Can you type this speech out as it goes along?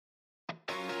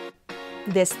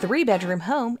This three-bedroom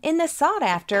home in the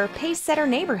sought-after Pacesetter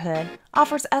neighborhood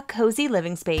offers a cozy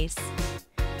living space.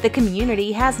 The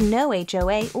community has no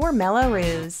HOA or Mello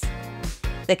Roos.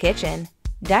 The kitchen,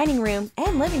 dining room,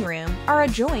 and living room are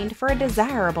adjoined for a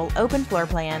desirable open floor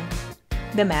plan.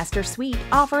 The master suite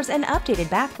offers an updated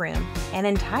bathroom, an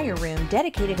entire room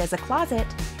dedicated as a closet,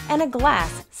 and a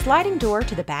glass sliding door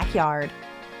to the backyard.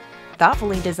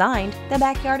 Thoughtfully designed, the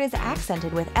backyard is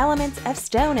accented with elements of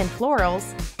stone and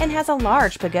florals and has a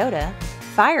large pagoda,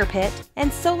 fire pit,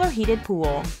 and solar-heated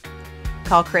pool.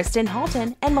 Call Kristin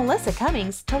Halton and Melissa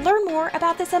Cummings to learn more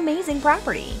about this amazing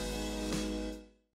property.